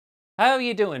How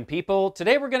you doing, people?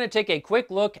 Today we're going to take a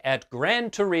quick look at Gran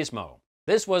Turismo.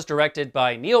 This was directed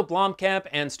by Neil Blomkamp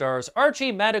and stars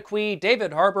Archie Madekwe,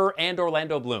 David Harbour, and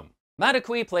Orlando Bloom.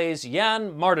 Madekwe plays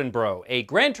Jan Mardenborough, a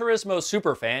Gran Turismo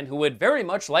superfan who would very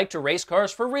much like to race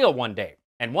cars for real one day.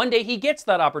 And one day he gets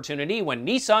that opportunity when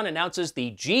Nissan announces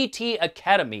the GT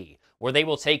Academy, where they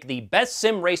will take the best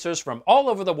sim racers from all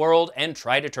over the world and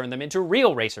try to turn them into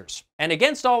real racers. And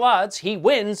against all odds, he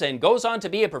wins and goes on to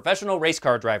be a professional race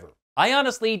car driver. I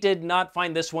honestly did not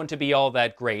find this one to be all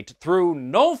that great, through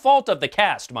no fault of the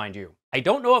cast, mind you. I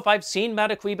don't know if I've seen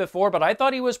Madekwe before, but I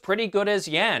thought he was pretty good as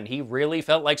Jan. He really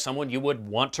felt like someone you would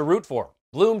want to root for.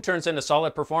 Bloom turns in a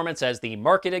solid performance as the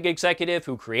marketing executive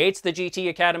who creates the GT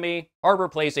Academy. Harbour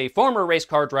plays a former race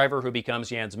car driver who becomes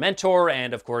Jan's mentor,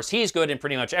 and of course he's good in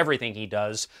pretty much everything he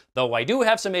does, though I do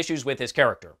have some issues with his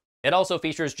character. It also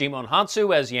features Jimon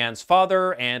Hansu as Jan's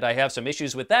father, and I have some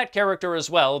issues with that character as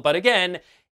well, but again,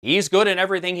 he's good in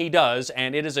everything he does,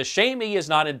 and it is a shame he is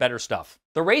not in better stuff.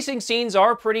 The racing scenes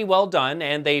are pretty well done,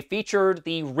 and they featured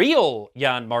the real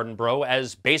Jan Mardenborough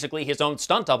as basically his own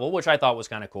stunt double, which I thought was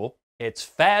kind of cool. It's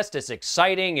fast, it's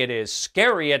exciting, it is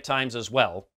scary at times as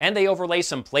well, and they overlay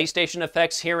some PlayStation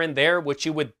effects here and there, which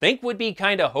you would think would be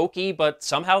kinda hokey, but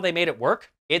somehow they made it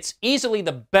work. It's easily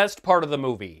the best part of the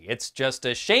movie. It's just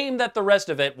a shame that the rest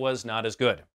of it was not as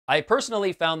good. I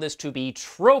personally found this to be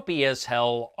tropey as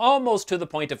hell, almost to the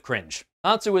point of cringe.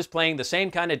 Hansu is playing the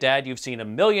same kind of dad you've seen a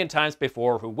million times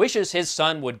before who wishes his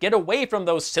son would get away from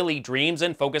those silly dreams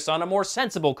and focus on a more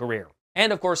sensible career.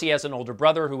 And of course he has an older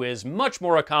brother who is much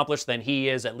more accomplished than he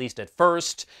is, at least at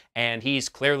first, and he's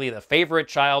clearly the favorite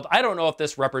child. I don't know if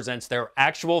this represents their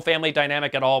actual family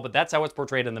dynamic at all, but that's how it's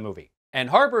portrayed in the movie. And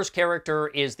Harbour's character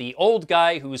is the old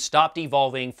guy who stopped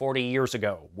evolving 40 years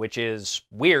ago, which is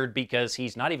weird because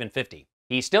he's not even 50.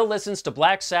 He still listens to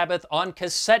Black Sabbath on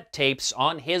cassette tapes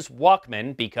on his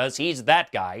Walkman because he's that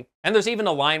guy. And there's even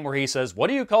a line where he says, "What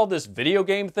do you call this video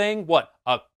game thing? What,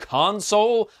 a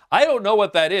console? I don't know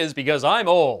what that is because I'm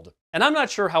old." And I'm not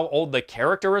sure how old the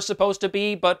character is supposed to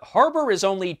be, but Harbour is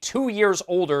only 2 years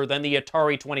older than the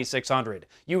Atari 2600.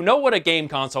 You know what a game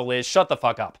console is, shut the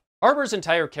fuck up. Harbour's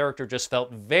entire character just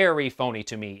felt very phony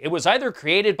to me. It was either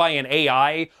created by an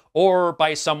AI or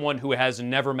by someone who has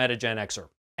never met a Gen Xer.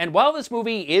 And while this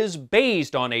movie is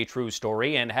based on a true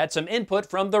story and had some input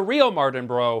from the real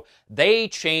Mardenborough, they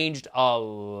changed a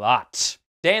lot.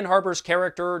 Dan Harbour's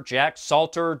character, Jack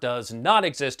Salter, does not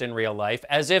exist in real life,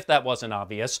 as if that wasn't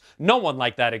obvious. No one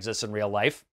like that exists in real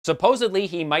life. Supposedly,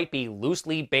 he might be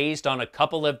loosely based on a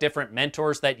couple of different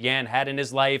mentors that Jan had in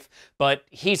his life, but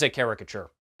he's a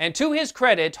caricature. And to his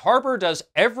credit, Harbour does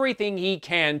everything he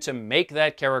can to make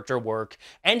that character work,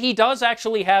 and he does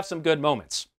actually have some good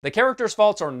moments. The character's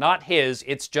faults are not his,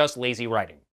 it's just lazy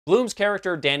writing. Bloom's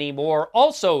character, Danny Moore,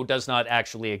 also does not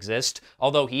actually exist,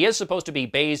 although he is supposed to be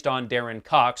based on Darren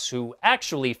Cox, who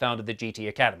actually founded the GT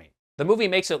Academy. The movie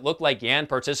makes it look like Jan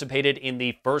participated in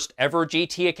the first ever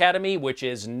GT Academy, which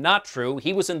is not true.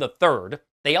 He was in the third.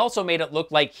 They also made it look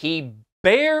like he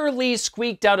barely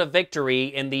squeaked out a victory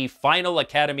in the final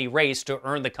Academy race to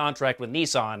earn the contract with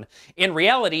Nissan. In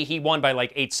reality, he won by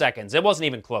like 8 seconds. It wasn't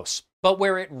even close. But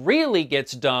where it really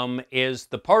gets dumb is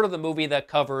the part of the movie that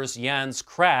covers Jan's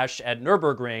crash at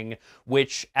Nürburgring,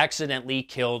 which accidentally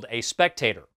killed a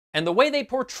spectator. And the way they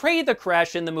portray the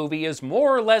crash in the movie is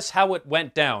more or less how it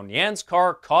went down. Jan's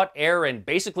car caught air and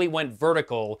basically went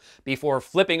vertical before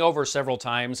flipping over several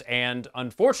times and,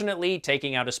 unfortunately,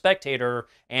 taking out a spectator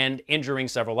and injuring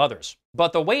several others.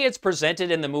 But the way it's presented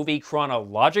in the movie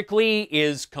chronologically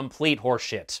is complete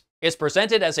horseshit. It's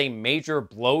presented as a major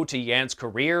blow to Jan's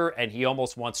career, and he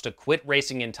almost wants to quit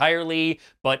racing entirely,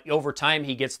 but over time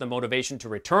he gets the motivation to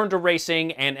return to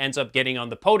racing and ends up getting on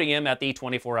the podium at the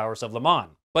 24 Hours of Le Mans.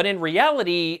 But in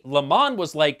reality, Le Mans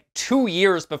was like 2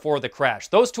 years before the crash.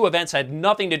 Those two events had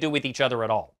nothing to do with each other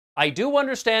at all. I do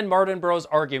understand Mardenborough's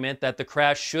argument that the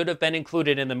crash should have been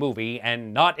included in the movie,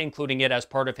 and not including it as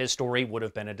part of his story would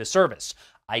have been a disservice.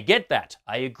 I get that.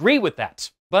 I agree with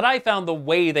that. But I found the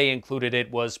way they included it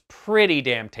was pretty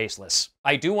damn tasteless.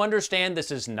 I do understand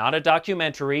this is not a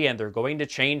documentary and they're going to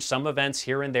change some events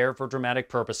here and there for dramatic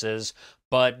purposes,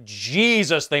 but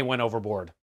Jesus, they went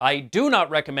overboard. I do not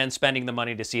recommend spending the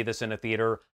money to see this in a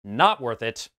theater. Not worth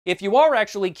it. If you are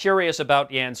actually curious about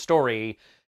Jan's story,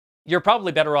 you're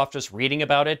probably better off just reading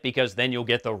about it because then you'll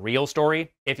get the real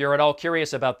story. If you're at all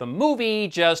curious about the movie,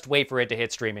 just wait for it to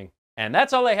hit streaming. And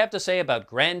that's all I have to say about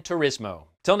Gran Turismo.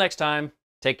 Till next time,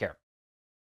 take care.